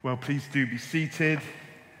Well, please do be seated,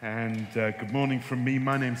 and good morning from me.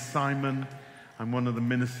 My name's Simon. I'm one of the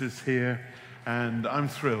ministers here, and I'm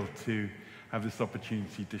thrilled to have this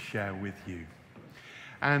opportunity to share with you.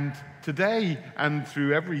 And today, and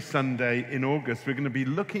through every Sunday in August, we're going to be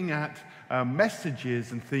looking at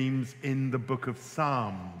messages and themes in the book of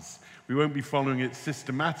Psalms. We won't be following it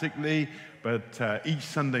systematically, but each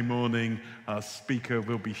Sunday morning, our speaker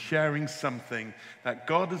will be sharing something that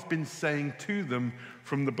God has been saying to them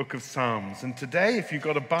from the book of Psalms. And today, if you've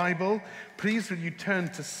got a Bible, please will you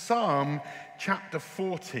turn to Psalm chapter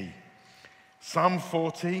 40. Psalm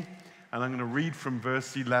 40, and I'm going to read from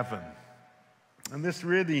verse 11. And this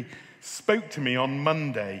really spoke to me on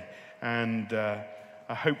Monday, and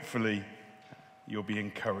hopefully you'll be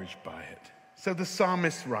encouraged by it. So the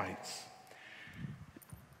psalmist writes,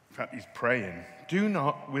 in fact, he's praying, "Do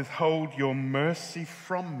not withhold your mercy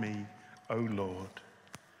from me, O Lord.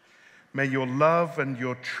 May your love and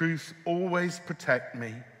your truth always protect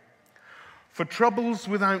me. For troubles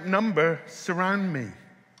without number surround me.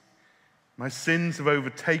 My sins have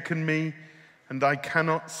overtaken me, and I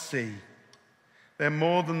cannot see. They're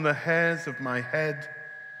more than the hairs of my head,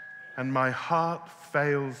 and my heart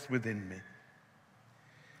fails within me.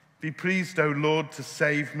 Be pleased, O Lord, to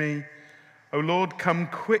save me. O Lord, come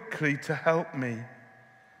quickly to help me.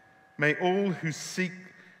 May all who seek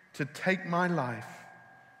to take my life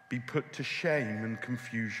be put to shame and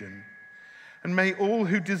confusion. And may all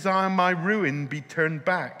who desire my ruin be turned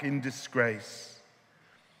back in disgrace.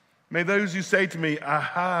 May those who say to me,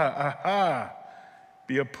 'Aha, aha,'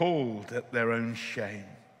 be appalled at their own shame.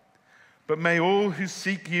 But may all who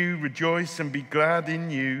seek you rejoice and be glad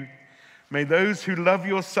in you. May those who love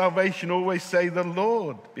your salvation always say, 'The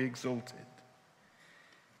Lord be exalted.'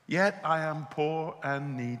 Yet I am poor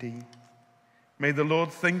and needy. May the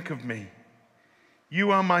Lord think of me.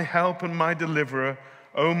 You are my help and my deliverer.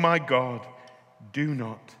 O my God, do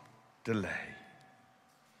not delay."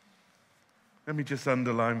 Let me just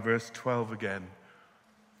underline verse 12 again.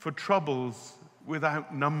 For troubles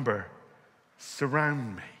without number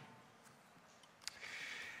surround me.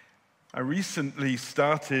 I recently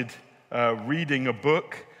started reading a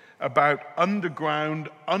book about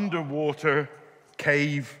underwater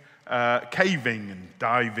caving and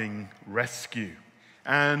diving rescue.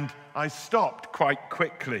 And I stopped quite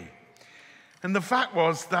quickly. And the fact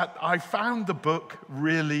was that I found the book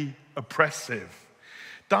really oppressive.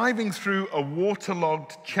 Diving through a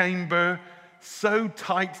waterlogged chamber so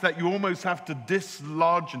tight that you almost have to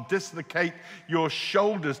dislodge and dislocate your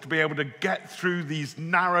shoulders to be able to get through these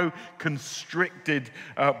narrow, constricted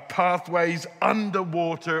pathways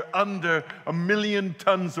underwater, under 1,000,000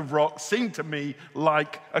 tons of rock, seemed to me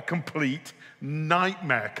like a complete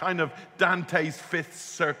nightmare, kind of Dante's fifth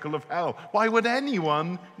circle of hell. Why would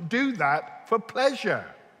anyone do that for pleasure?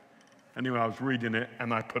 Anyway, I was reading it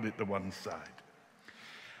and I put it to one side.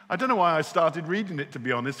 I don't know why I started reading it, to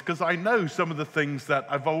be honest, because I know some of the things that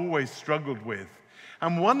I've always struggled with.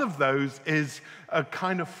 And one of those is a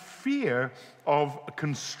kind of fear of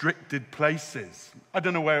constricted places. I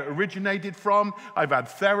don't know where it originated from. I've had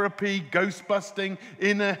therapy, ghost busting,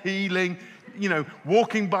 inner healing,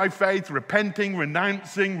 walking by faith, repenting,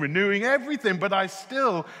 renouncing, renewing, everything. But I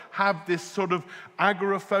still have this sort of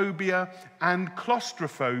agoraphobia and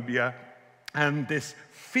claustrophobia and this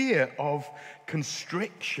fear of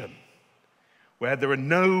constriction, where there are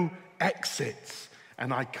no exits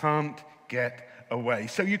and I can't get away.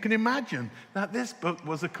 So you can imagine that this book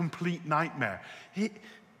was a complete nightmare.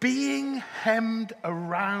 Being hemmed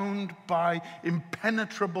around by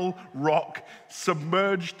impenetrable rock,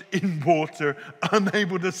 submerged in water,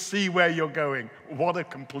 unable to see where you're going. What a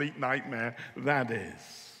complete nightmare that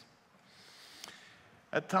is.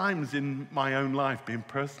 At times in my own life, being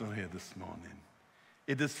personal here this morning,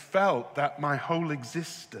 it has felt that my whole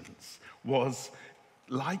existence was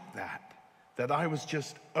like that I was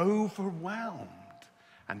just overwhelmed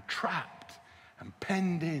and trapped and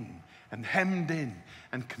penned in and hemmed in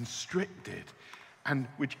and constricted. And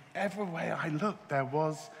whichever way I looked, there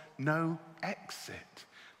was no exit.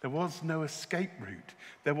 There was no escape route.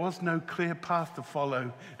 There was no clear path to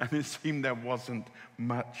follow, and it seemed there wasn't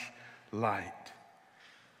much light.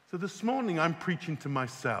 So this morning, I'm preaching to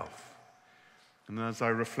myself. And as I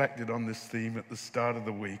reflected on this theme at the start of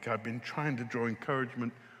the week, I've been trying to draw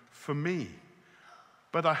encouragement for me.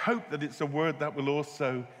 But I hope that it's a word that will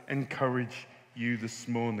also encourage you this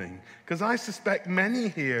morning. Because I suspect many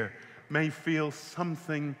here may feel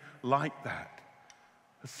something like that.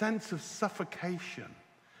 A sense of suffocation,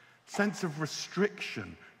 sense of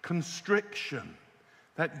restriction, constriction,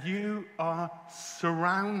 that you are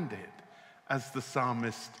surrounded, as the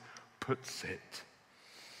psalmist puts it.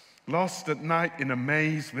 lost at night in a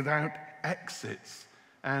maze without exits,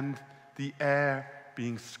 and the air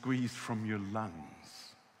being squeezed from your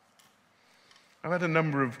lungs. I've had a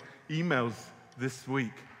number of emails this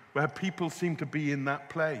week where people seem to be in that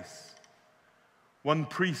place. One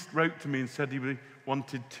priest wrote to me and said he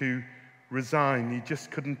wanted to resign. He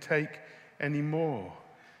just couldn't take any more.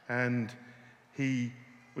 And he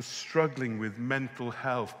was struggling with mental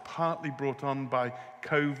health, partly brought on by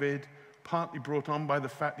COVID, partly brought on by the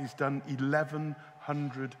fact he's done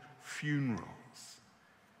 1,100 funerals.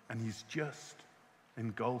 And he's just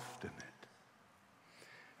engulfed in it.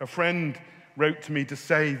 A friend wrote to me to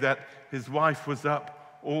say that his wife was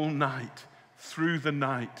up all night, through the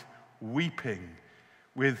night, weeping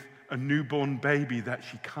with a newborn baby that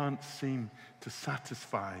she can't seem to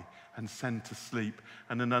satisfy and send to sleep,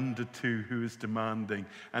 and an under 2 who is demanding,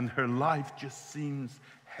 and her life just seems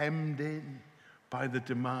hemmed in by the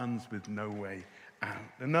demands with no way out.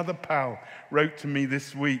 Another pal wrote to me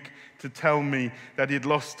this week to tell me that he'd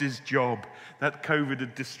lost his job, that COVID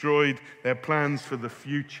had destroyed their plans for the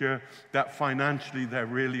future, that financially they're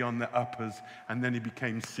really on the uppers, and then he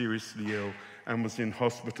became seriously ill and was in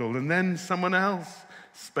hospital. And then someone else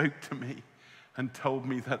spoke to me and told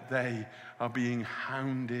me that they are being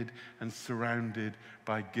hounded and surrounded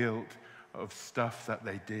by guilt of stuff that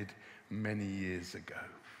they did many years ago.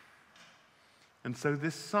 And so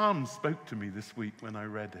this psalm spoke to me this week when I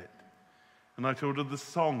read it. And I thought of the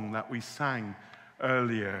song that we sang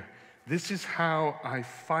earlier. This is how I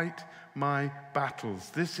fight my battles.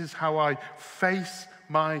 This is how I face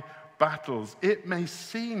my battles. It may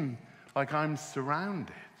seem like I'm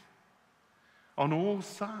surrounded on all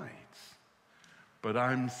sides, but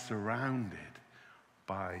I'm surrounded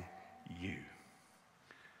by you.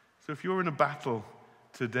 So if you're in a battle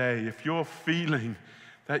today, if you're feeling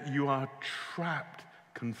that you are trapped,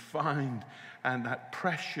 confined, and that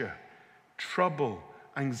pressure, trouble,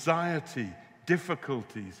 anxiety,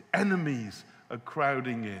 difficulties, enemies are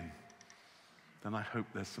crowding in, then I hope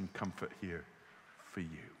there's some comfort here for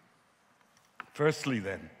you. Firstly,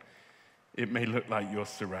 then, it may look like you're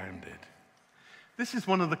surrounded. This is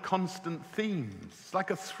one of the constant themes. It's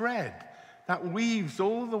like a thread that weaves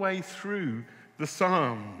all the way through the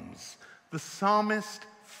Psalms. The psalmist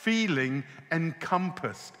feeling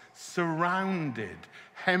encompassed, surrounded,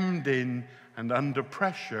 hemmed in, and under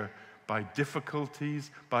pressure by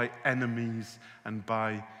difficulties, by enemies, and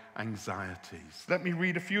by anxieties. Let me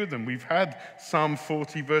read a few of them. We've had Psalm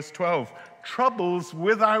 40, verse 12. Troubles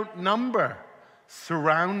without number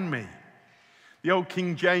surround me. The old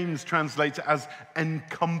King James translates it as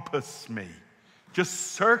encompass me,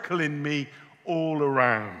 just circling me all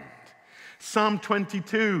around. Psalm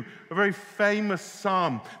 22, a very famous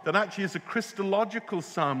psalm that actually is a Christological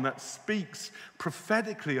psalm that speaks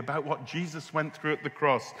prophetically about what Jesus went through at the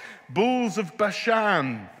cross. Bulls of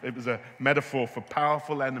Bashan, it was a metaphor for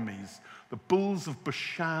powerful enemies. The bulls of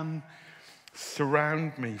Bashan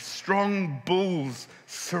surround me. Strong bulls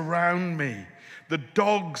surround me. The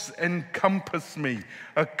dogs encompass me.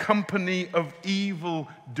 A company of evil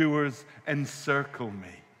doers encircle me.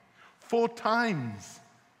 4 times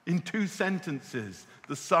in 2 sentences,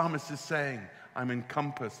 the psalmist is saying, I'm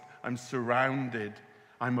encompassed, I'm surrounded,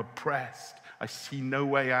 I'm oppressed, I see no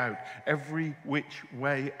way out. Every which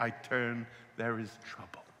way I turn, there is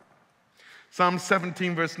trouble. Psalm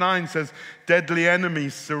 17, verse 9 says, deadly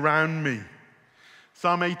enemies surround me.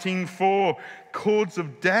 Psalm 18:4, cords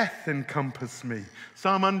of death encompass me.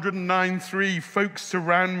 Psalm 109:3, folks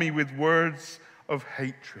surround me with words of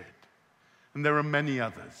hatred. And there are many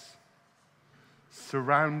others.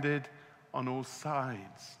 Surrounded on all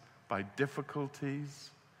sides by difficulties,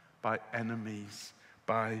 by enemies,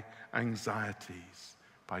 by anxieties,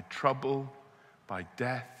 by trouble, by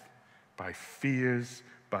death, by fears,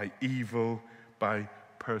 by evil, by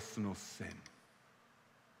personal sin.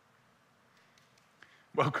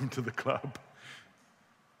 Welcome to the club.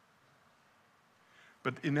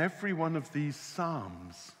 But in every one of these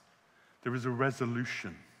psalms, there is a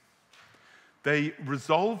resolution. They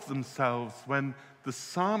resolve themselves when the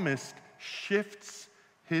psalmist shifts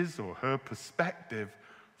his or her perspective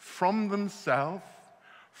from themselves,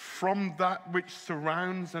 from that which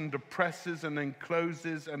surrounds and oppresses and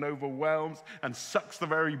encloses and overwhelms and sucks the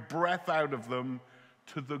very breath out of them,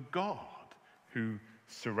 to the God who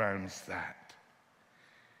surrounds that.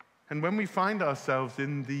 And when we find ourselves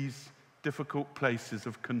in these difficult places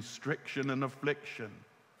of constriction and affliction,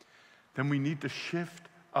 then we need to shift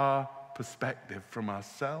our perspective from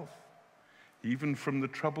ourselves, even from the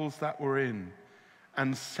troubles that we're in,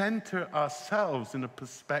 and center ourselves in a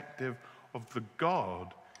perspective of the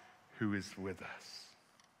God who is with us.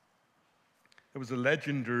 There was a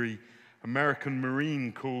legendary American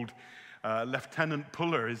Marine called Lieutenant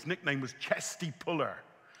Puller. His nickname was Chesty Puller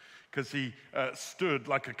because he stood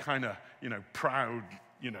like a kind of, proud,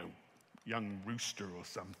 young rooster or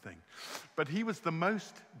something. But he was the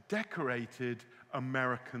most decorated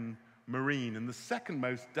American Marine and the second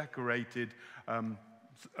most decorated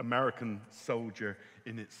American soldier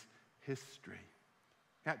in its history.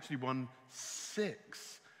 He actually won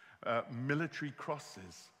 6 military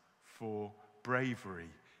crosses for bravery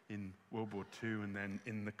in World War II and then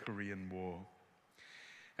in the Korean War.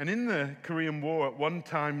 And in the Korean War, at one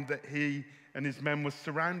time that he and his men were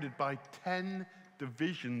surrounded by 10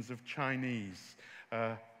 divisions of Chinese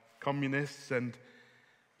communists, and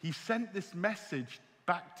he sent this message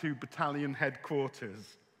back to battalion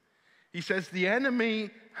headquarters. He says, "The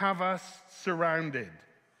enemy have us surrounded.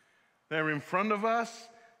 They're in front of us,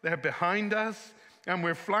 they're behind us, and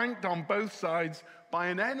we're flanked on both sides by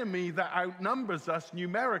an enemy that outnumbers us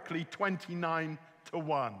numerically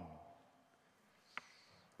 29-1.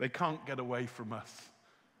 They can't get away from us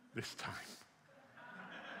this time.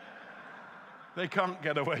 They can't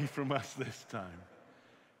get away from us this time.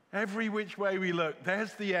 Every which way we look,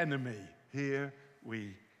 there's the enemy. Here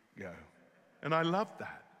we go." And I love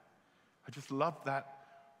that. I just love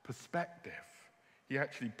that perspective. He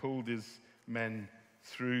actually pulled his men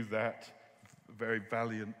through that very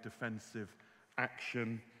valiant defensive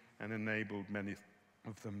action and enabled many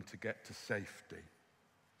of them to get to safety.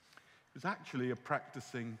 He was actually a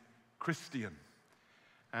practicing Christian.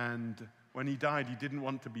 And when he died, he didn't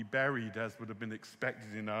want to be buried as would have been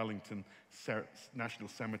expected in Arlington National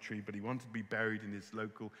Cemetery, but he wanted to be buried in his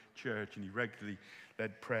local church, and he regularly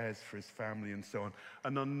led prayers for his family and so on.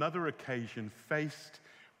 And on another occasion, faced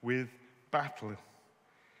with battle,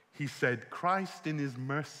 he said, "Christ in his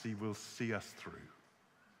mercy will see us through."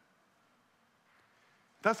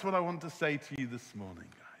 That's what I want to say to you this morning,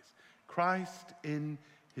 guys. Christ in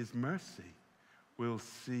his mercy will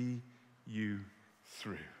see you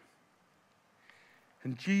through.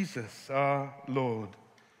 And Jesus, our Lord,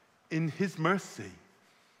 in his mercy,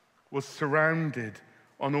 was surrounded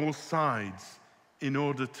on all sides in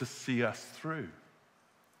order to see us through.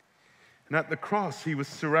 And at the cross, he was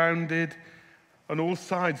surrounded on all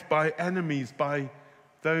sides by enemies, by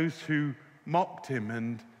those who mocked him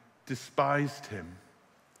and despised him,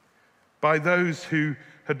 by those who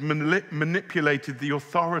had manipulated the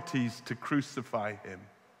authorities to crucify him.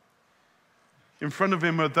 In front of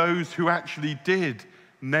him are those who actually did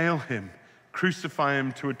nail him, crucify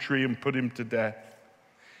him to a tree and put him to death.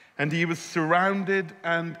 And he was surrounded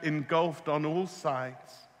and engulfed on all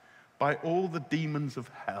sides by all the demons of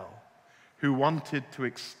hell who wanted to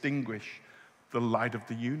extinguish the light of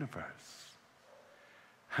the universe.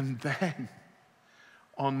 And then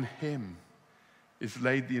on him is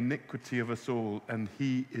laid the iniquity of us all, and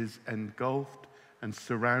he is engulfed and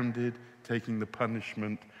surrounded, taking the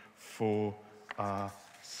punishment for our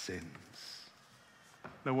sins.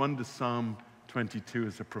 No wonder Psalm 22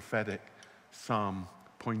 is a prophetic psalm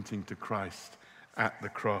pointing to Christ at the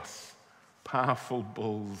cross. Powerful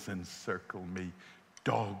bulls encircle me,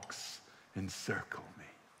 dogs encircle me.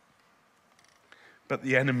 But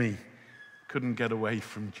the enemy couldn't get away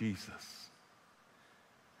from Jesus.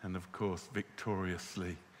 And of course,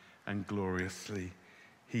 victoriously and gloriously,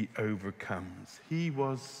 he overcomes. He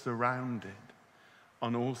was surrounded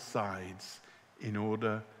on all sides in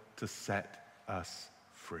order to set us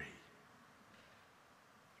free.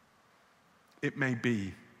 It may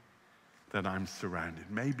be that I'm surrounded.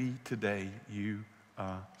 Maybe today you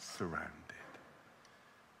are surrounded.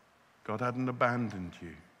 God hadn't abandoned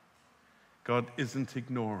you. God isn't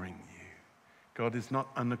ignoring you. God is not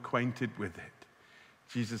unacquainted with it.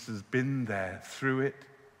 Jesus has been there through it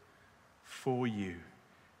for you,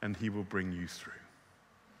 and he will bring you through.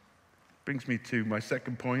 Brings me to my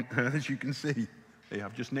second point. As you can see,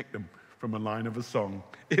 I've just nicked them from a line of a song.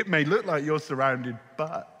 It may look like you're surrounded,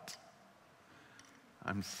 but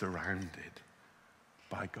I'm surrounded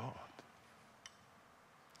by God.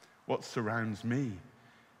 What surrounds me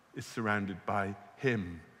is surrounded by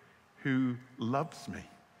him who loves me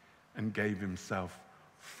and gave himself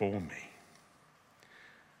for me.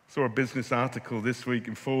 I saw a business article this week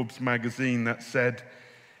in Forbes magazine that said,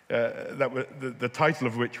 the title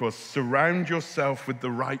of which was, "Surround yourself with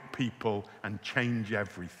the right people and change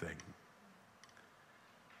everything."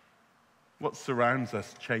 What surrounds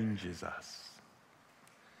us changes us.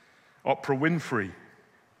 Oprah Winfrey,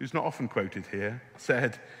 who's not often quoted here,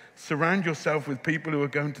 said, "Surround yourself with people who are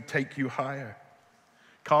going to take you higher."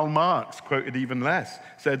 Karl Marx, quoted even less,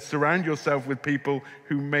 said, "Surround yourself with people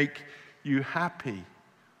who make you happy."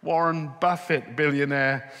 Warren Buffett,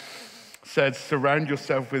 billionaire, says, surround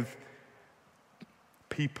yourself with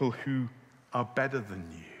people who are better than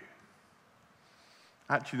you.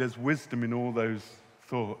 Actually, there's wisdom in all those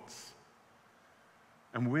thoughts.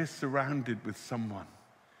 And we're surrounded with someone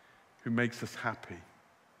who makes us happy.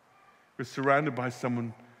 We're surrounded by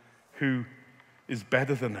someone who is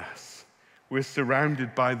better than us. We're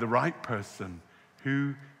surrounded by the right person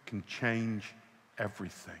who can change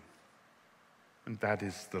everything. And that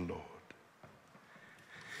is the Lord.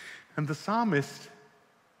 And the psalmist,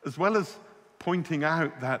 as well as pointing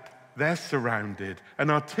out that they're surrounded and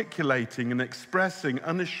articulating and expressing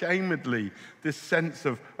unashamedly this sense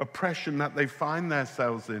of oppression that they find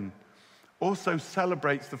themselves in, also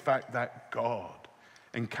celebrates the fact that God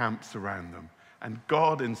encamps around them and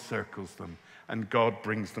God encircles them and God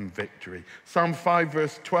brings them victory. Psalm 5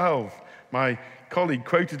 verse 12, my colleague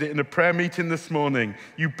quoted it in a prayer meeting this morning.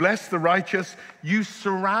 You bless the righteous, you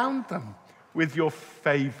surround them with your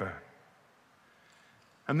favor.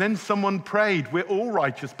 And then someone prayed, we're all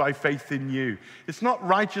righteous by faith in you. It's not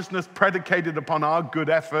righteousness predicated upon our good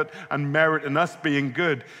effort and merit and us being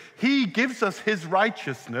good. He gives us his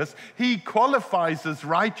righteousness. He qualifies as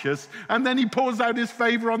righteous, and then he pours out his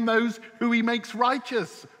favor on those who he makes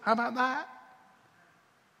righteous. How about that?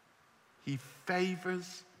 He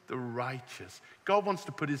favors the righteous. God wants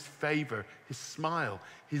to put his favor, his smile,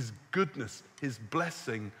 his goodness, his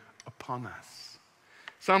blessing upon us.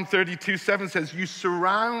 Psalm 32:7 says, you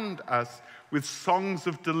surround us with songs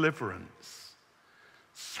of deliverance,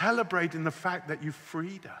 celebrating the fact that you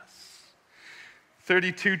freed us.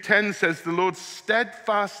 32:10 says, the Lord's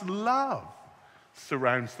steadfast love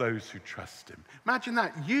surrounds those who trust him. Imagine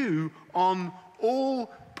that. You, on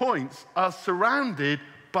all points, are surrounded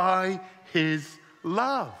by his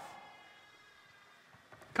love.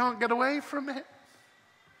 Can't get away from it.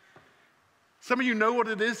 Some of you know what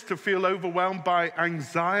it is to feel overwhelmed by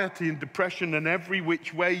anxiety and depression, and every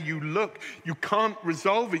which way you look, you can't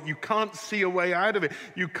resolve it. You can't see a way out of it.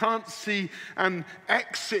 You can't see an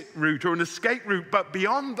exit route or an escape route. But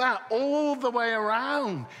beyond that, all the way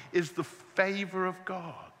around is the favor of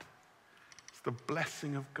God. It's the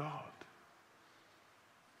blessing of God.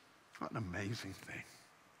 What an amazing thing.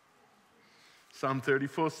 Psalm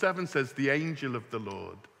 34:7 says, the angel of the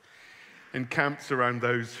Lord encamps around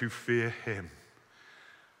those who fear him.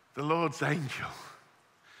 The Lord's angel,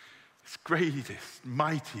 this greatest,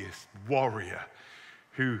 mightiest warrior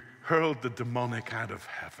who hurled the demonic out of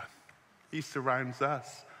heaven. He surrounds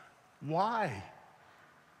us. Why?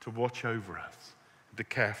 To watch over us, to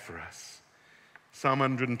care for us. Psalm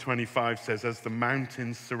 125 says, as the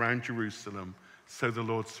mountains surround Jerusalem, so the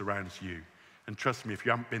Lord surrounds you. And trust me, if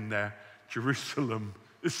you haven't been there, Jerusalem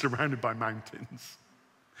is surrounded by mountains.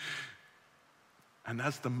 And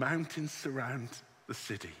as the mountains surround the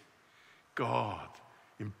city, God,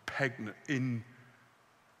 impregnable,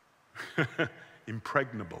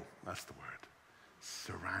 that's the word,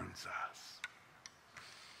 surrounds us.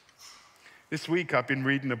 This week I've been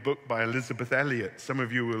reading a book by Elisabeth Elliot. Some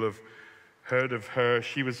of you will have heard of her.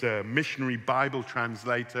 She was a missionary Bible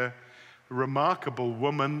translator, a remarkable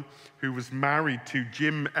woman who was married to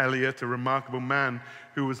Jim Elliot, a remarkable man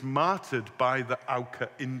who was martyred by the Auca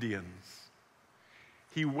Indians.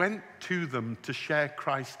 He went to them to share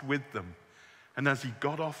Christ with them. And as he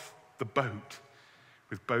got off the boat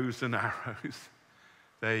with bows and arrows,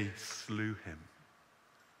 they slew him.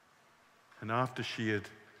 And after she had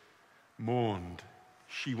mourned,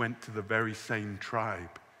 she went to the very same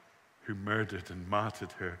tribe who murdered and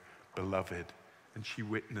martyred her beloved. And she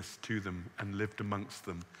witnessed to them and lived amongst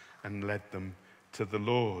them and led them to the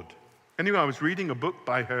Lord. Anyway, I was reading a book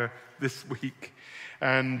by her this week,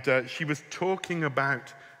 and she was talking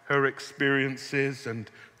about her experiences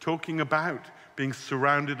and talking about being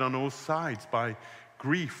surrounded on all sides by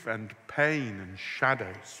grief and pain and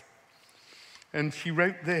shadows. And she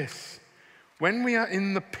wrote this: when we are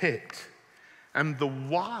in the pit and the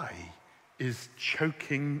why is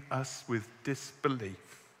choking us with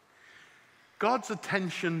disbelief, God's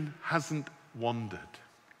attention hasn't wandered.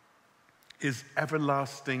 His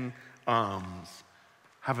everlasting arms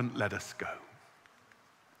haven't let us go.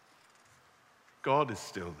 God is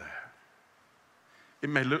still there. It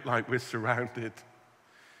may look like we're surrounded,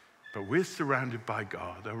 but we're surrounded by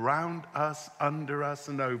God. Around us, under us,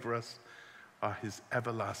 and over us are his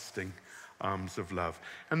everlasting arms of love.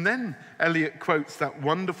 And then Eliot quotes that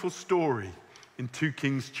wonderful story in 2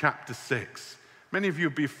 Kings chapter 6. Many of you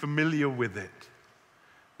will be familiar with it.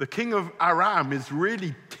 The king of Aram is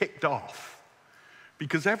really ticked off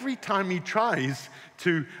Because every time he tries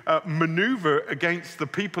to maneuver against the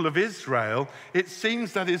people of Israel, it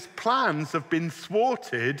seems that his plans have been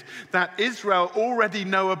thwarted, that Israel already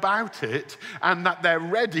know about it, and that they're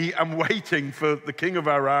ready and waiting for the king of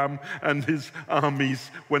Aram and his armies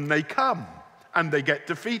when they come, and they get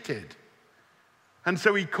defeated. And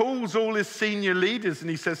so he calls all his senior leaders and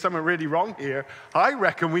he says, something really wrong here. I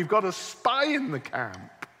reckon we've got a spy in the camp.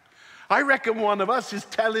 I reckon one of us is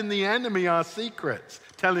telling the enemy our secrets,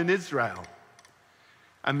 telling Israel.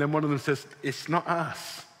 And then one of them says, it's not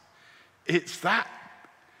us. It's that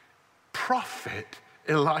prophet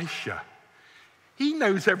Elisha. He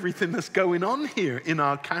knows everything that's going on here in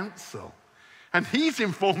our council. And he's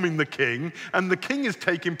informing the king, and the king is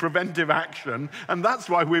taking preventive action, and that's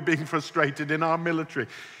why we're being frustrated in our military.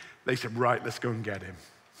 They said, right, let's go and get him.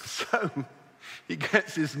 So he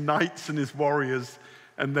gets his knights and his warriors,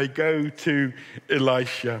 and they go to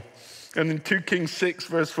Elisha. And in 2 Kings 6,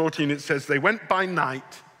 verse 14, it says, they went by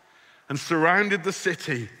night and surrounded the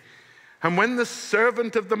city. And when the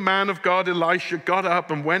servant of the man of God, Elisha, got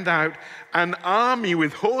up and went out, an army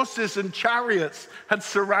with horses and chariots had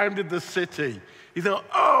surrounded the city. He thought,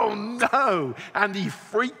 oh no, and he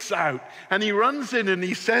freaks out. And he runs in and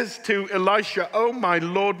he says to Elisha, oh my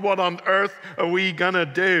Lord, what on earth are we gonna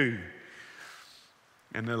do?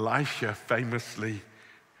 And Elisha famously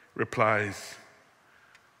replies,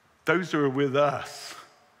 those who are with us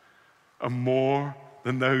are more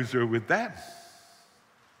than those who are with them.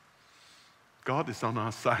 God is on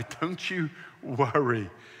our side, don't you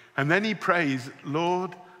worry. And then he prays,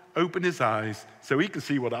 Lord, open his eyes so he can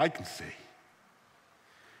see what I can see.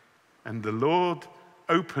 And the Lord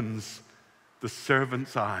opens the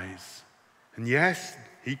servant's eyes. And yes,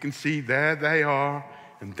 he can see there they are.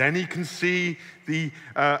 And then he can see the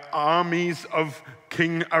armies of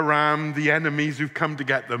King Aram, the enemies who've come to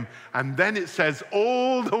get them. And then it says,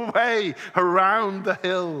 all the way around the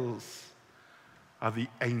hills are the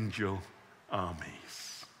angel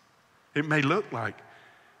armies. It may look like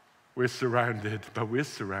we're surrounded, but we're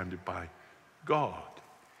surrounded by God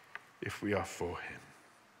if we are for him.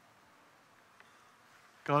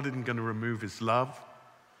 God isn't going to remove his love,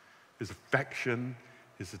 his affection,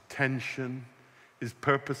 his attention, his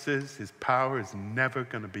purposes, his power is never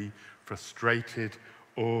going to be frustrated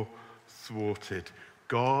or thwarted.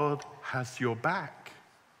 God has your back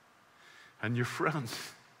and your front.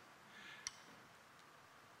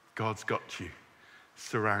 God's got you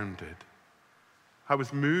surrounded. I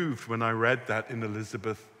was moved when I read that in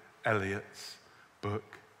Elisabeth Elliot's book,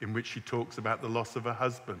 in which she talks about the loss of her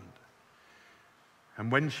husband.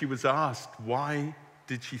 And when she was asked why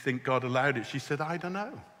did she think God allowed it, she said, I don't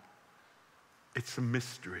know. It's a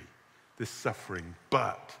mystery, this suffering,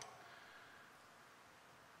 but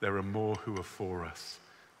there are more who are for us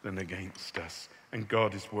than against us, and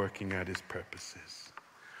God is working out his purposes.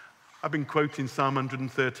 I've been quoting Psalm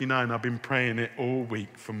 139. I've been praying it all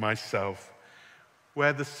week for myself,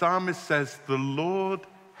 where the psalmist says, the Lord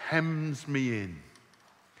hems me in,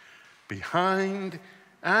 behind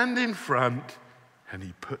and in front, and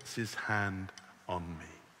he puts his hand on me.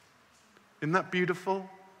 Isn't that beautiful?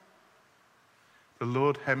 The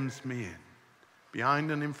Lord hems me in, behind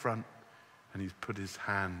and in front, and he's put his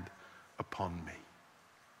hand upon me.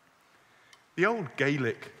 The old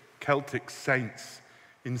Gaelic Celtic saints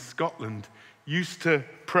in Scotland used to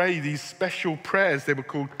pray these special prayers. They were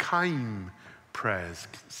called Caim prayers,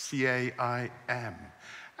 C-A-I-M.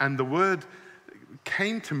 And the word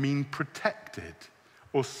came to mean protected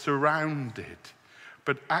or surrounded.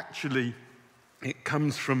 But actually, it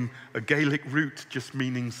comes from a Gaelic root just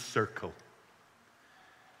meaning circle.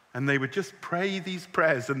 And they would just pray these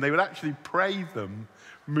prayers, and they would actually pray them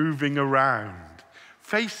moving around,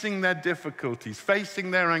 facing their difficulties,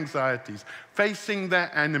 facing their anxieties, facing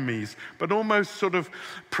their enemies, but almost sort of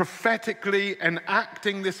prophetically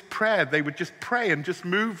enacting this prayer. They would just pray and just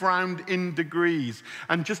move around in degrees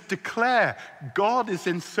and just declare, God is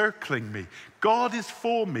encircling me. God is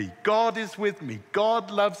for me. God is with me.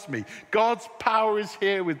 God loves me. God's power is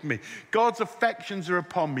here with me. God's affections are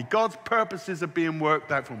upon me. God's purposes are being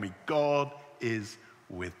worked out for me. God is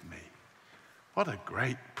with me. What a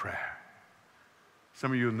great prayer.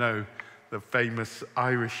 Some of you know the famous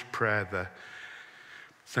Irish prayer, the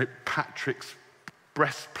St. Patrick's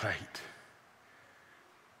breastplate,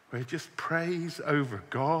 where he just prays over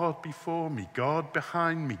God before me, God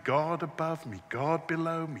behind me, God above me, God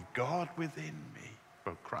below me, God within me.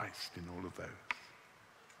 Well, Christ in all of those.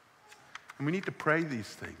 And we need to pray these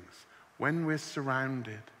things when we're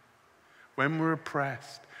surrounded, when we're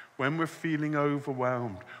oppressed, when we're feeling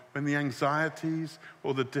overwhelmed, when the anxieties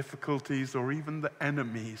or the difficulties or even the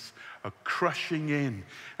enemies are crushing in,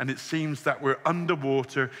 and it seems that we're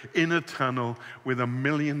underwater in a tunnel with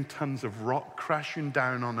 1,000,000 tons of rock crashing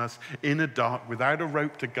down on us in a dark without a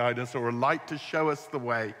rope to guide us or a light to show us the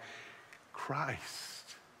way.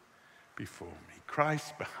 Christ before me,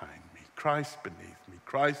 Christ behind me, Christ beneath me,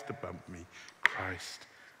 Christ above me, Christ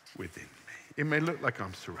within me. It may look like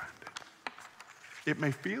I'm surrounded. It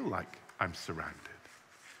may feel like I'm surrounded.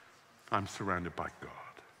 I'm surrounded by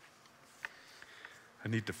God. I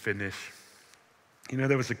need to finish. You know,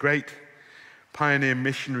 there was a great pioneer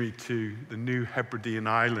missionary to the New Hebridean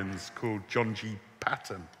Islands called John G.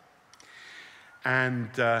 Paton.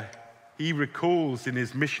 And he recalls in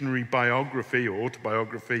his missionary biography or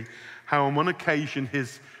autobiography how on one occasion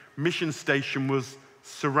his mission station was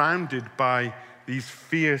surrounded by these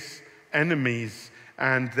fierce enemies,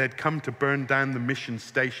 and they'd come to burn down the mission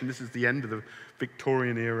station. This is the end of the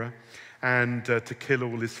Victorian era, and to kill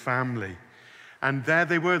all his family. And there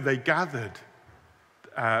they were, they gathered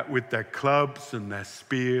with their clubs and their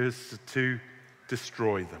spears to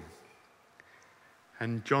destroy them.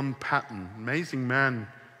 And John Paton, amazing man,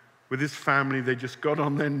 with his family, they just got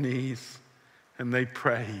on their knees and they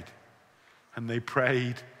prayed. And they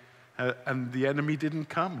prayed, and the enemy didn't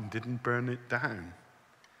come and didn't burn it down.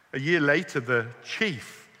 A year later, the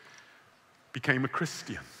chief became a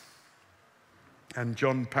Christian. And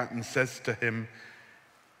John Paton says to him,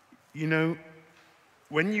 you know,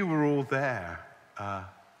 when you were all there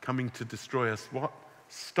coming to destroy us, what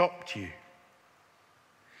stopped you?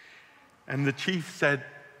 And the chief said,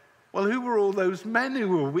 well, who were all those men who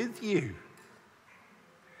were with you?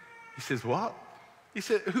 He says, what? He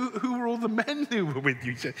said, who were all the men who were with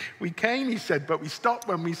you? He said, we came, he said, but we stopped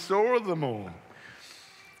when we saw them all.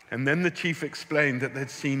 And then the chief explained that they'd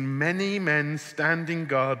seen many men standing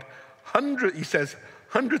guard,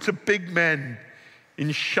 hundreds of big men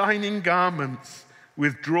in shining garments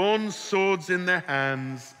with drawn swords in their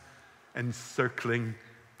hands encircling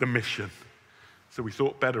the mission. So we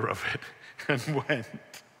thought better of it and went.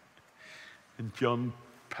 And John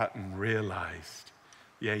Paton realized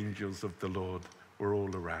the angels of the Lord were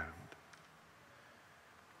all around.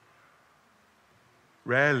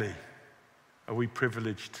 Rarely are we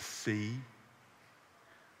privileged to see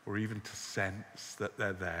or even to sense that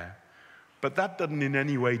they're there, but that doesn't in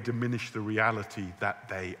any way diminish the reality that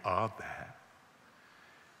they are there.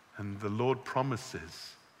 And the Lord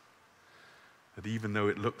promises that even though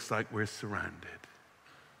it looks like we're surrounded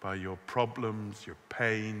by your problems, your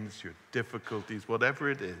pains, your difficulties, whatever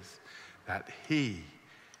it is, that He,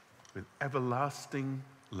 with everlasting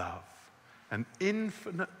love and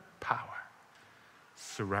infinite power,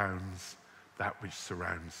 surrounds that which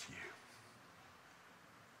surrounds you.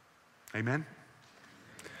 Amen?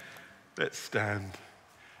 Let's stand,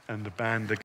 and the band again.